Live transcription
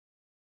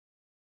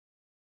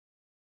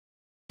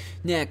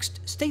Next,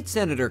 State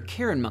Senator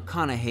Sen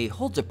McConnaughay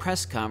holds a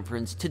press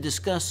conference to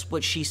discuss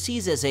what she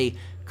sees as a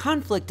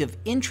conflict of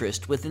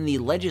interest within the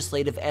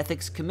Legislative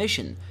Ethics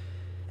Commission,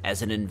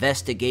 as an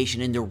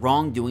investigation into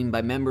wrongdoing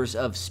by members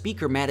of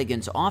Speaker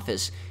Madigan's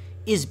office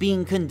is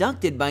being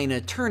conducted by an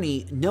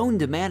attorney known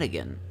to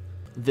Madigan.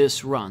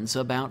 This runs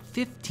about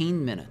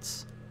 15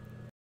 minutes.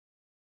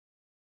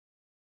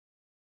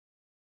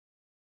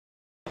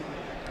 Go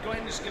ahead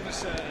and just give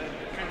us a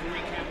kind of a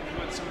recap of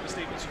what some of the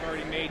statements you've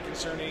already made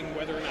concerning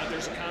whether or not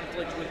there's a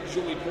conflict with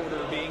Julie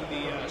Porter being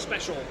the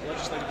special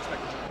legislative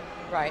inspector general.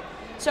 Right.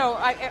 So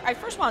I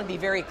first want to be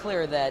very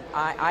clear that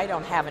I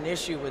don't have an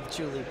issue with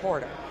Julie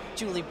Porter.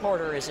 Julie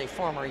Porter is a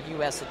former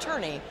U.S.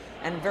 attorney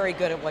and very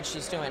good at what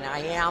she's doing. I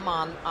am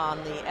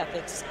on the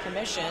Ethics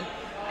Commission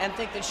and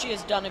think that she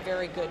has done a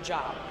very good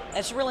job.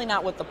 That's really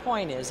not what the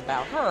point is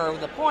about her.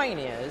 The point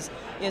is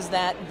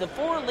that the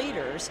four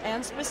leaders,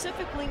 and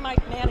specifically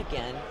Mike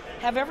Madigan,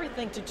 have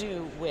everything to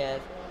do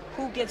with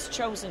who gets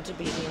chosen to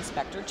be the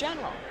Inspector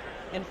General.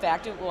 In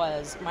fact, it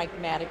was Mike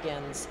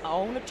Madigan's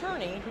own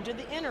attorney who did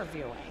the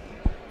interviewing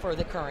for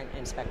the current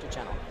Inspector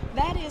General.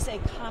 That is a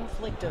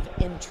conflict of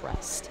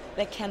interest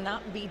that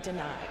cannot be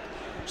denied.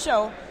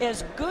 So,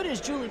 as good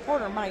as Julie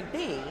Porter might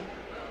be,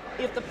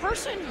 if the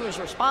person who is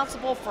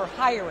responsible for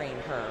hiring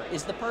her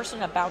is the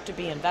person about to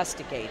be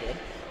investigated,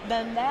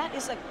 then that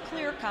is a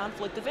clear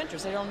conflict of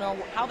interest. I don't know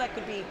how that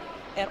could be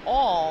at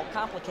all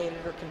complicated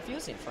or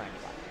confusing for anyone.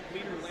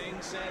 Leader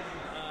Lang said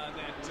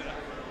that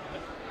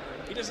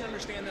he doesn't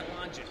understand that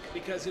logic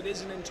because it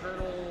is an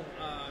internal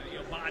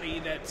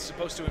body that's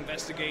supposed to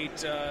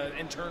investigate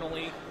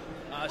internally.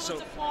 So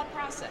it's a flawed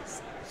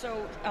process.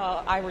 So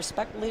I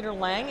respect Leader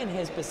Lang in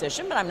his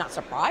position, but I'm not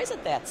surprised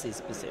that that's his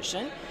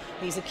position.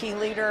 He's a key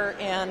leader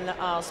in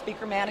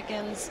Speaker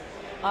Madigan's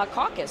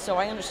caucus, so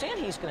I understand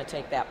he's going to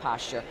take that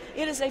posture.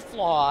 It is a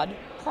flawed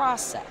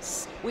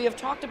process. We have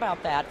talked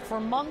about that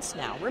for months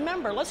now.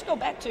 Remember, let's go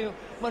back to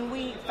when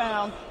we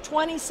found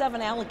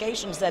 27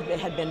 allegations that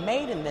had been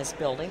made in this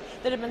building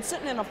that had been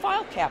sitting in a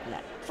file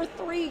cabinet for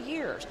 3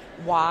 years.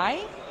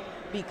 Why?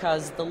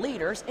 Because the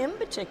leaders, in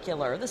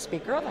particular the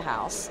Speaker of the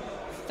House,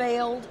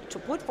 failed to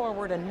put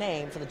forward a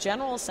name for the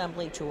General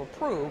Assembly to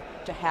approve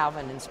to have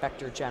an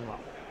Inspector General.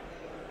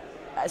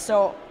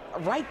 So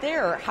right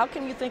there, how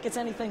can you think it's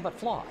anything but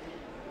flawed?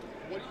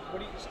 What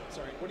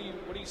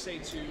do you say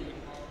to?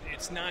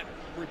 It's not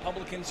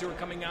Republicans who are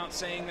coming out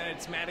saying that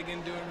it's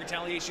Madigan doing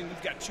retaliation.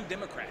 You've got two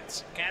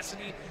Democrats,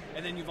 Cassidy,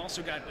 and then you've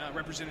also got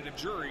Representative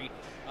Jury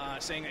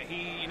saying that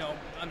he,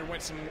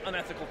 underwent some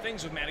unethical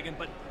things with Madigan,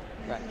 but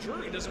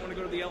Jury doesn't want to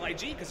go to the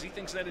LIG because he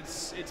thinks that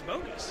it's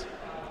bogus.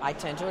 I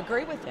tend to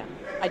agree with him.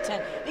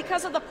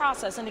 Because of the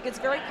process, and it gets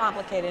very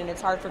complicated and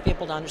it's hard for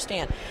people to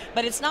understand.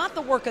 But it's not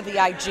the work of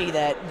the IG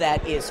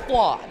that is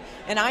flawed.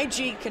 An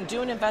IG can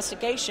do an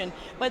investigation,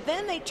 but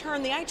then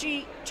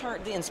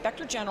the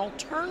Inspector General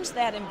turns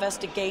that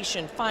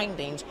investigation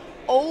findings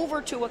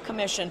over to a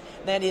commission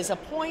that is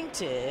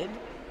appointed,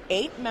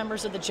 8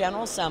 members of the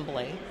General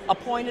Assembly,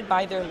 appointed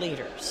by their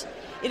leaders.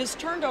 It is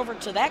turned over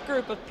to that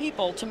group of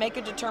people to make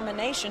a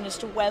determination as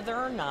to whether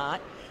or not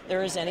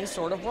there is any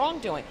sort of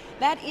wrongdoing.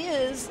 That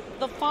is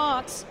the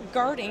fox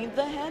guarding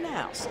the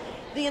henhouse.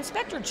 The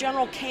Inspector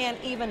General can't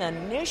even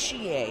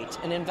initiate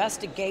an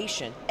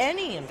investigation,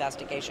 any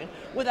investigation,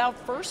 without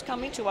first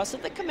coming to us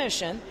at the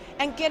Commission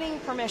and getting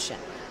permission.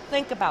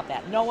 Think about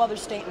that. No other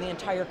state in the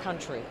entire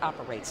country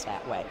operates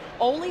that way.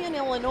 Only in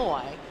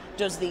Illinois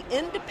does the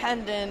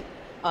independent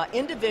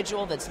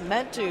individual that's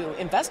meant to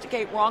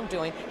investigate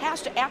wrongdoing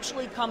has to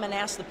actually come and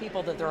ask the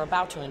people that they're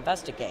about to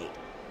investigate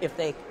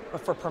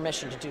for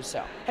permission to do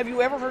so. Have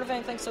you ever heard of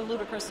anything so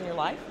ludicrous in your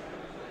life?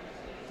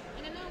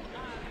 And I know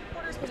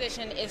Porter's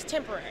position is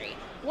temporary.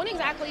 When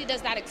exactly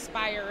does that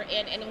expire,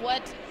 and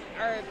what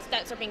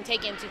steps are being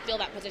taken to fill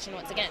that position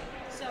once again?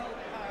 So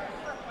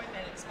her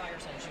appointment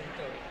expires on June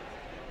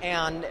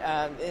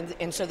 30th.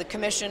 And so the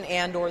Commission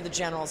and or the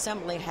General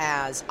Assembly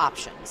has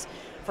options.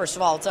 First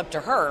of all, it's up to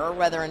her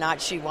whether or not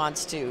she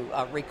wants to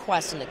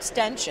request an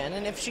extension.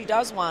 And if she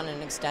does want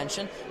an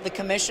extension, the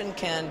Commission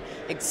can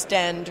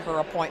extend her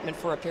appointment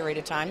for a period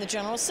of time. The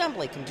General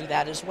Assembly can do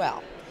that as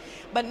well.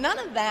 But none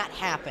of that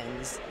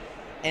happens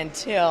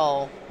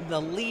until the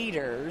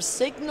leaders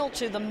signal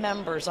to the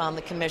members on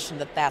the Commission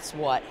that that's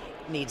what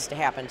needs to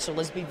happen. So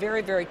let's be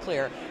very, very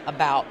clear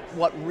about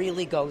what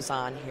really goes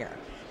on here.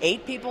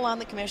 8 people on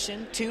the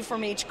Commission, 2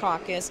 from each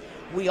caucus.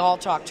 We all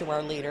talk to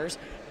our leaders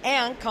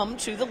and come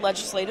to the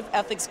Legislative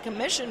Ethics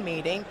Commission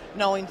meeting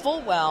knowing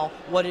full well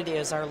what it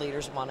is our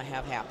leaders want to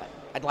have happen.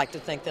 I'd like to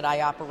think that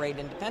I operate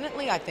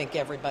independently. I think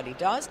everybody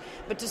does.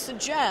 But to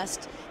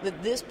suggest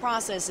that this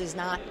process is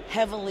not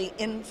heavily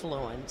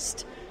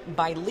influenced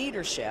by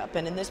leadership,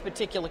 and in this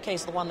particular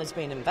case, the one that's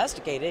being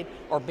investigated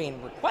or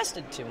being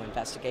requested to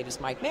investigate is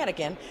Mike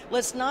Madigan,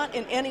 let's not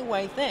in any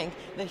way think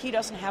that he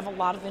doesn't have a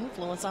lot of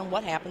influence on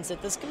what happens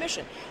at this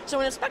commission. So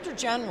an Inspector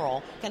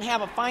General can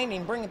have a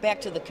finding, bring it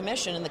back to the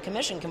commission, and the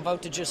commission can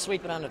vote to just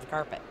sweep it under the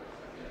carpet.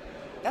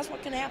 That's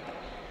what can happen.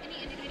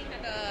 Any indicating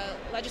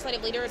that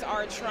legislative leaders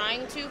are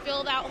trying to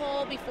fill that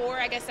hole before,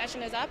 I guess,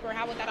 session is up, or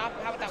how would that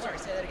work? Sorry,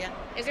 say that again.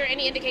 Is there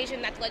any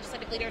indication that the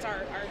legislative leaders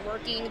are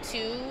working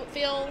to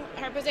fill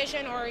her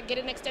position or get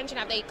an extension?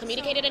 Have they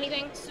communicated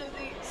anything?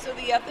 So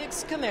the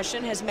Ethics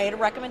Commission has made a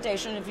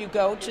recommendation. If you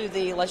go to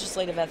the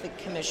Legislative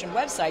Ethics Commission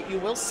website, you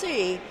will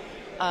see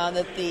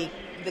that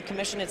the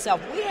commission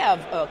itself, we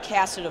have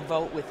casted a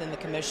vote within the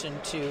commission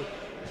to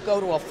go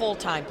to a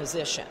full-time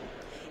position.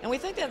 And we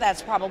think that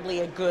that's probably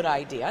a good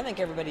idea. I think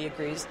everybody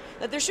agrees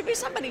that there should be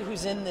somebody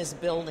who's in this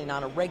building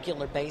on a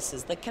regular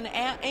basis that can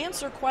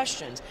answer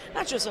questions,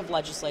 not just of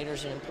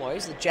legislators and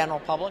employees, the general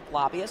public,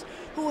 lobbyists,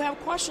 who have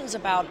questions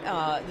about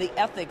the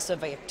ethics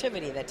of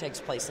activity that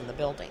takes place in the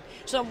building.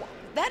 So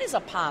that is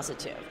a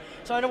positive.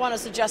 So I don't want to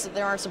suggest that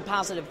there aren't some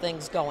positive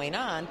things going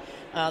on.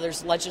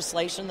 There's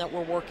legislation that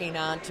we're working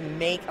on to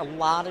make a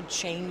lot of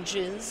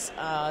changes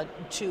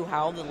to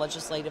how the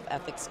Legislative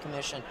Ethics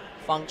Commission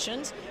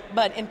functions.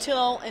 But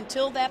until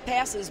that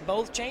passes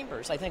both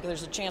chambers, I think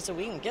there's a chance that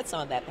we can get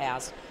some of that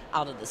passed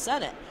out of the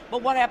Senate.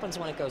 But what happens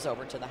when it goes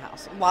over to the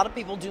House? A lot of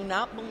people do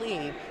not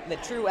believe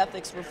that true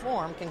ethics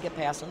reform can get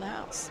passed in the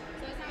House.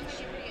 So it sounds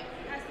like you're pretty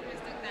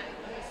pessimistic that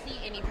we'll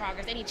see any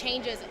progress, any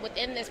changes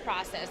within this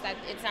process. That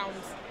it sounds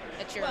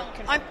that you're.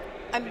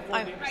 I'm before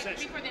the end of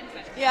session.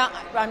 Yeah,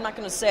 I'm not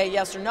going to say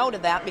yes or no to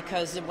that,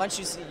 because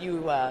once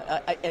you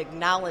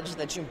acknowledge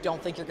that you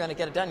don't think you're going to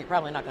get it done, you're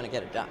probably not going to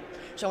get it done.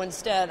 So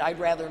instead, I'd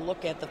rather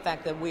look at the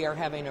fact that we are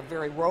having a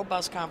very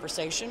robust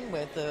conversation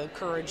with the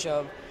courage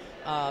of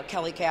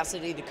Kelly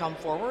Cassidy to come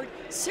forward.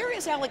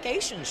 Serious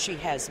allegations she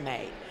has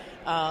made.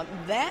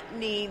 That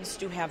needs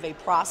to have a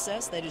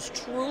process that is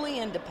truly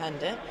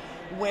independent,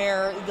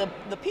 where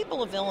the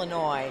people of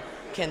Illinois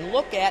can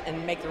look at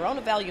and make their own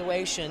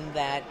evaluation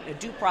that a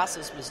due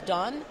process was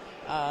done,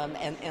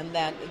 and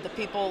that the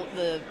people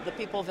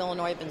of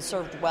Illinois have been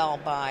served well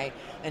by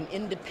an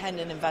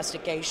independent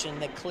investigation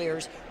that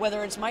clears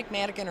whether it's Mike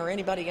Madigan or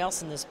anybody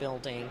else in this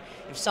building.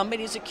 If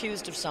somebody's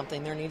accused of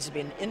something, there needs to be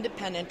an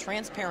independent,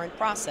 transparent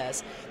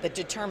process that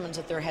determines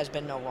that there has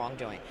been no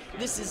wrongdoing.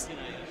 This is.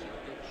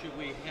 Should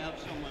we have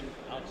someone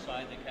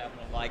outside the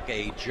Capitol, like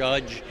a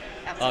judge,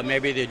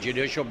 maybe the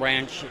judicial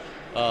branch,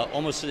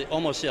 almost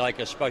like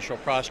a special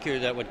prosecutor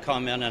that would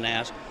come in and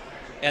ask?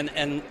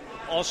 And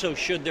also,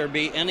 should there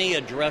be any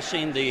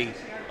addressing the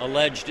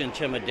alleged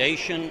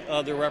intimidation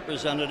of the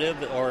representative,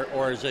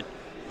 or is it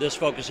this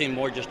focusing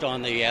more just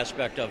on the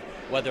aspect of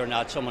whether or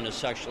not someone is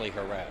sexually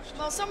harassed?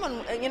 Well,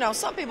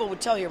 some people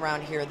would tell you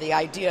around here the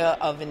idea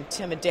of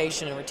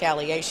intimidation and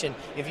retaliation,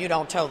 if you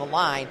don't toe the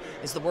line,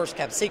 is the worst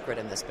kept secret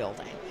in this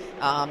building.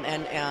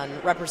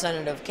 And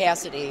Representative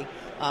Cassidy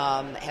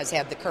has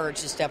had the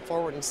courage to step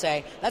forward and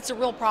say, that's a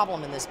real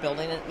problem in this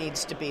building and it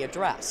needs to be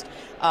addressed.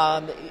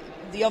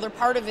 The other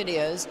part of it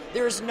is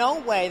there's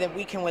no way that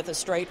we can with a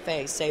straight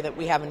face say that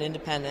we have an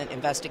independent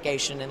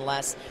investigation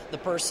unless the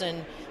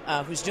person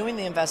who's doing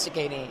the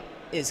investigating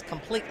is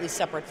completely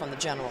separate from the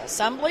General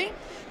Assembly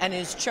and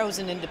is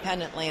chosen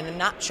independently and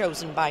not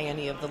chosen by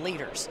any of the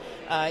leaders.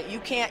 You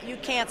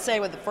can't say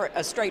with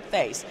a straight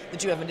face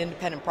that you have an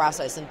independent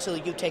process until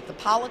you take the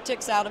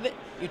politics out of it,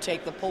 you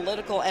take the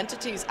political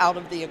entities out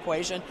of the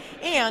equation,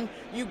 and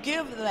you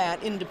give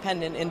that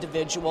independent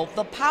individual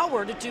the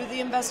power to do the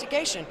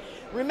investigation.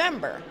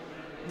 Remember,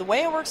 the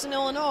way it works in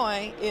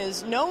Illinois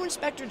is no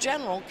inspector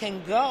general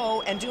can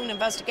go and do an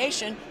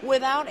investigation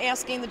without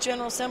asking the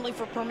General Assembly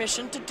for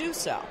permission to do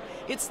so.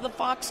 It's the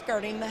fox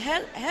guarding the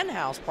hen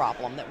house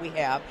problem that we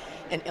have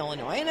in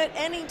Illinois. And at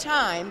any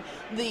time,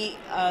 the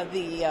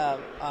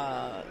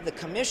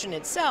commission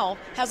itself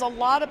has a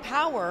lot of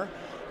power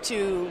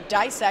to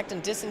dissect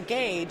and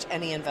disengage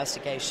any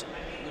investigation.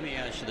 Let me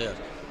ask you this.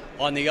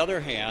 On the other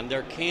hand,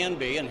 there can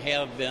be and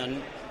have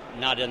been,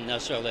 not in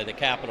necessarily the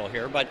Capitol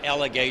here, but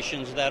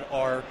allegations that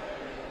are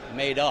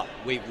made up.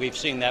 We've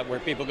seen that where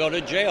people go to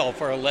jail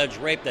for alleged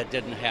rape that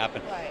didn't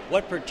happen. Right.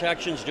 What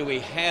protections do we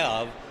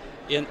have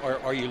or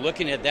are you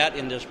looking at that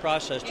in this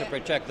process to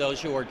protect those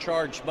who are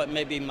charged but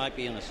maybe might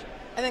be innocent?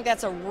 I think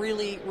that's a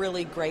really,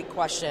 really great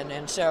question.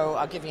 And so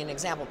I'll give you an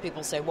example.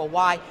 People say, well,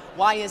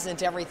 why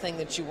isn't everything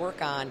that you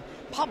work on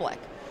public?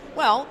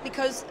 Well,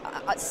 because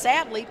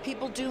sadly,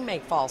 people do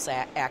make false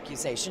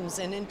accusations,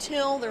 and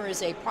until there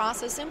is a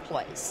process in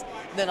place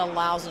that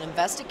allows an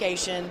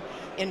investigation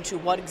into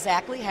what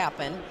exactly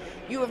happened,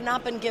 you have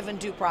not been given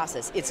due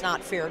process. It's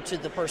not fair to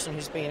the person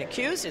who's being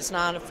accused. It's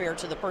not fair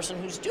to the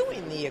person who's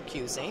doing the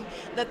accusing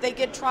that they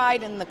get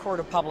tried in the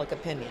court of public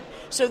opinion.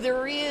 So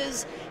there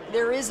is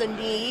a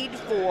need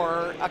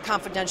for a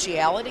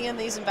confidentiality in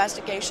these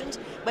investigations,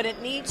 but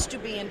it needs to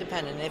be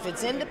independent. If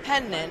it's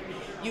independent,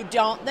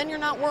 then you're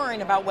not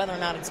worrying about whether or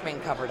not it's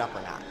being covered up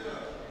or not.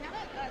 Now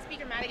that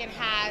Speaker Madigan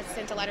has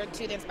sent a letter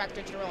to the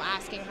Inspector General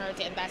asking her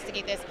to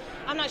investigate this,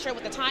 I'm not sure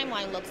what the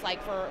timeline looks like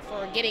for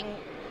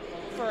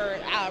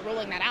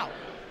ruling that out.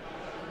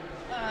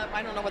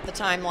 I don't know what the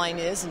timeline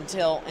is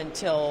until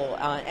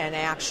an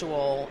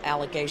actual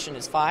allegation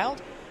is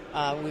filed.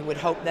 We would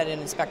hope that an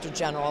Inspector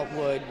General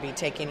would be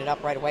taking it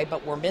up right away,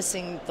 but we're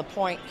missing the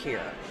point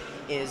here.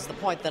 is the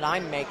point that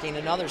I'm making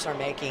and others are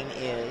making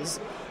is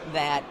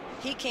that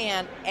he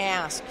can't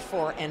ask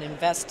for an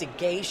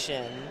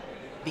investigation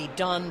be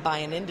done by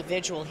an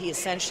individual he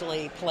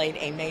essentially played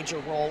a major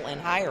role in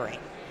hiring.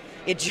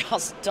 It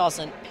just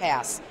doesn't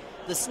pass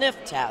the sniff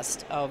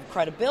test of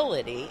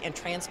credibility and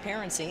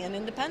transparency and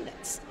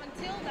independence.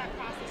 Until that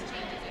process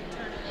changes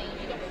internally,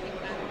 you don't think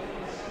that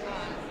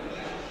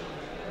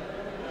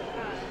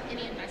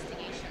any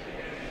investigation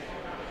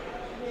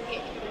will get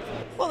you.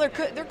 Well,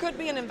 there could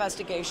be an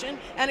investigation,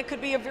 and it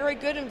could be a very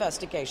good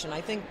investigation.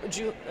 I think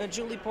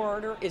Julie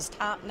Porter is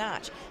top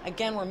notch.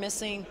 Again, we're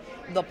missing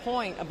the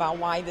point about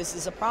why this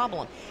is a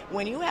problem.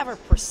 When you have a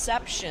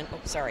perception,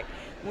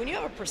 when you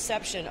have a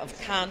perception of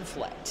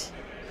conflict,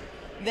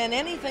 then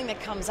anything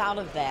that comes out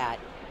of that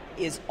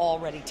is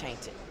already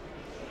tainted.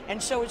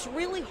 And so it's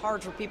really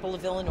hard for people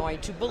of Illinois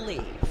to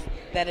believe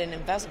that an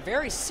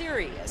very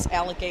serious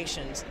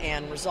allegations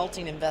and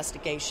resulting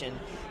investigation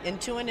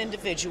into an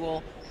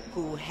individual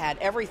who had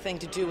everything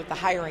to do with the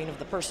hiring of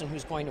the person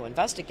who's going to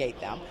investigate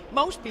them,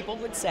 most people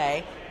would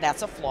say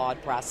that's a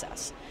flawed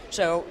process.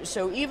 So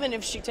even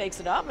if she takes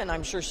it up, and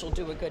I'm sure she'll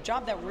do a good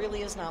job, that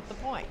really is not the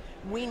point.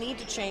 We need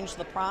to change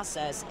the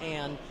process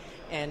and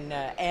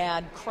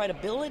add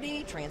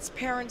credibility,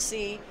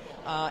 transparency,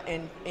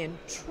 and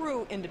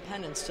true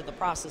independence to the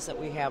process that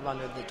we have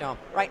under the dome.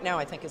 Right now,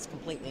 I think it's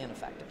completely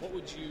ineffective. What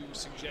would you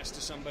suggest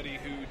to somebody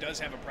who does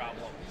have a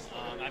problem?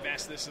 I've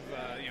asked this of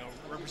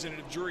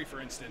Representative Drury, for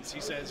instance.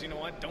 He says, you know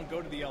what, don't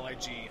go to the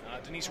LIG.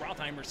 Denise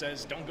Rothheimer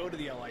says, don't go to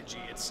the LIG.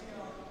 It's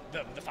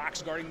the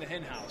fox guarding the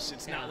hen house.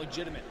 It's not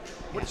legitimate.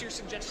 What's your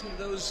suggestion to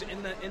those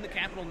in the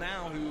Capitol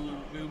now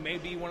who may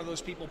be one of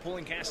those people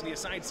pulling Cassidy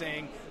aside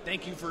saying,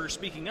 thank you for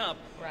speaking up.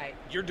 Right.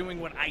 You're doing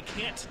what I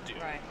can't do.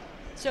 Right.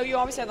 So you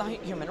always have the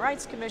Human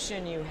Rights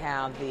Commission, you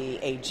have the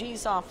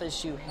AG's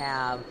office, you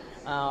have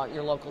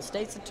your local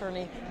state's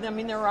attorney. I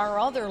mean, there are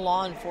other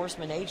law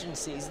enforcement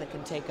agencies that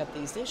can take up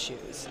these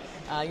issues.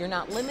 You're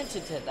not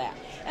limited to that.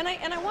 And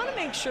I want to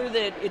make sure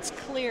that it's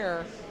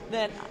clear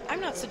that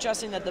I'm not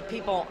suggesting that the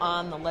people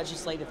on the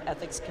Legislative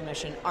Ethics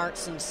Commission aren't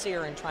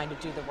sincere in trying to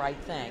do the right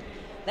thing.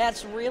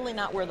 That's really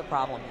not where the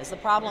problem is. The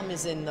problem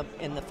is in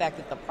the fact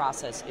that the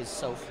process is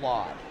so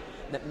flawed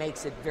that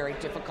makes it very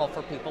difficult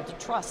for people to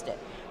trust it.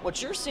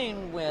 What you're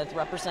seeing with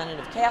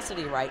Representative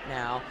Cassidy right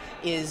now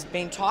is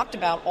being talked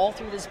about all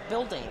through this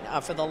building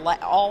for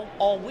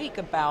all week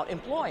about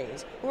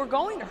employees who are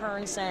going to her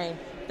and saying,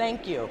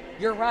 thank you,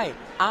 you're right,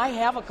 I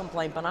have a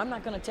complaint, but I'm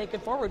not going to take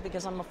it forward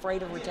because I'm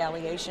afraid of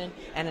retaliation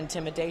and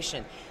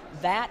intimidation.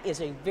 That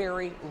is a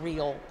very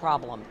real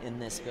problem in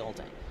this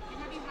building.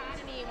 Have you had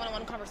any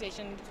one-on-one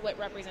conversations with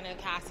Representative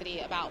Cassidy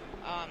about,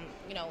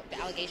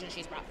 the allegations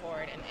she's brought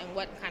forward, and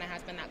what kind of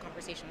has been that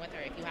conversation with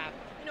her, if you have?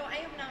 I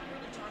have not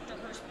really talked to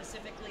her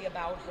specifically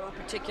about her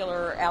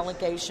particular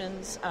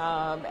allegations.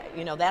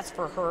 That's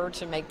for her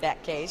to make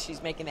that case.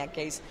 She's making that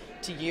case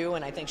to you,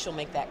 and I think she'll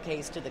make that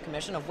case to the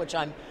commission, of which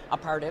I'm a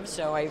part of,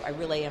 so I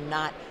really am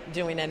not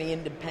doing any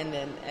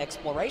independent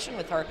exploration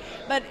with her.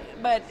 But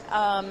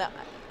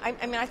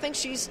I think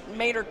she's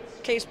made her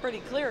case pretty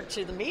clear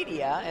to the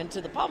media and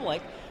to the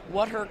public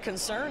what her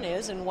concern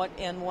is and what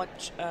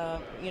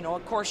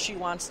of course she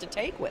wants to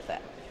take with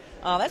it.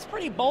 That's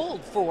pretty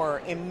bold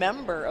for a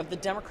member of the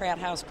Democrat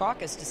House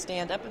Caucus to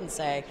stand up and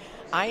say,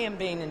 I am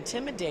being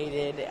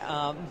intimidated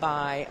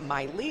by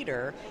my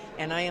leader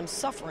and I am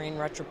suffering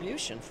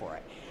retribution for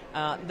it.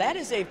 That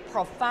is a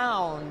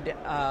profound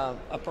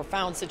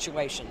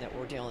situation that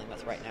we're dealing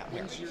with right now.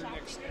 When's your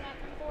next?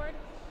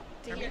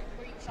 Were you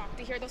shocked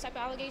to hear those type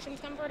of allegations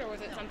come forward, or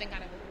was it something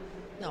kind of?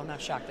 No,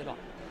 not shocked at all.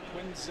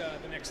 When's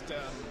the next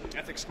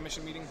Ethics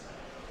Commission meeting?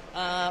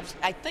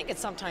 I think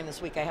it's sometime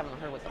this week. I haven't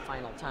heard what the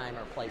final time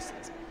or place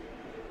is.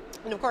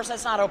 And of course,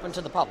 that's not open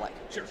to the public.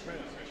 Sure,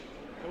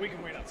 but we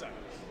can wait outside.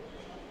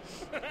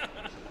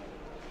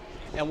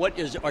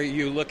 And are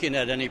you looking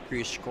at any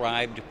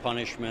prescribed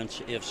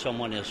punishments if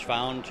someone is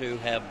found to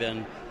have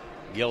been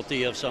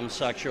guilty of some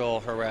sexual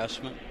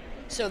harassment?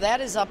 So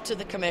that is up to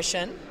the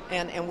commission,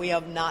 and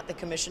the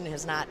commission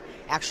has not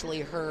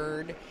actually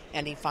heard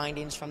any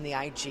findings from the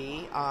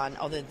IG on,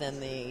 other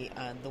than the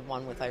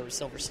one with Ira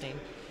Silverstein.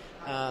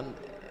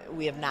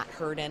 We have not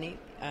heard any.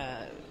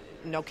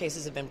 No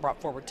cases have been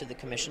brought forward to the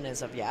commission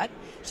as of yet,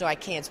 so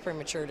it's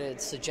premature to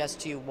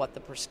suggest to you what the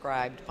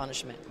prescribed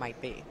punishment might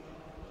be.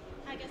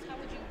 I guess, how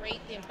would you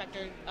rate the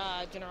Inspector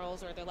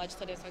General's or the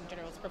Legislative Inspector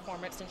General's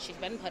performance since she's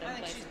been put in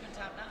place? I think she's been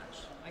top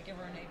notch. I give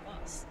her an A+.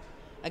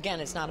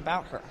 Again, it's not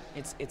about her.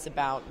 It's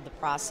about the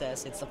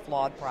process. It's a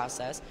flawed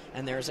process,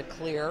 and there's a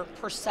clear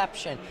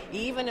perception.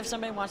 Even if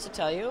somebody wants to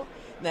tell you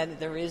that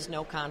there is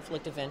no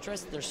conflict of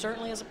interest, there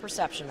certainly is a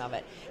perception of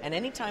it. And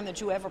any time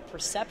that you have a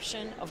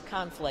perception of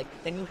conflict,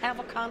 then you have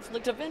a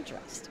conflict of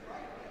interest.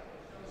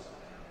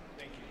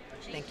 Thank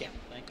you. Thank you.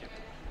 Thank you.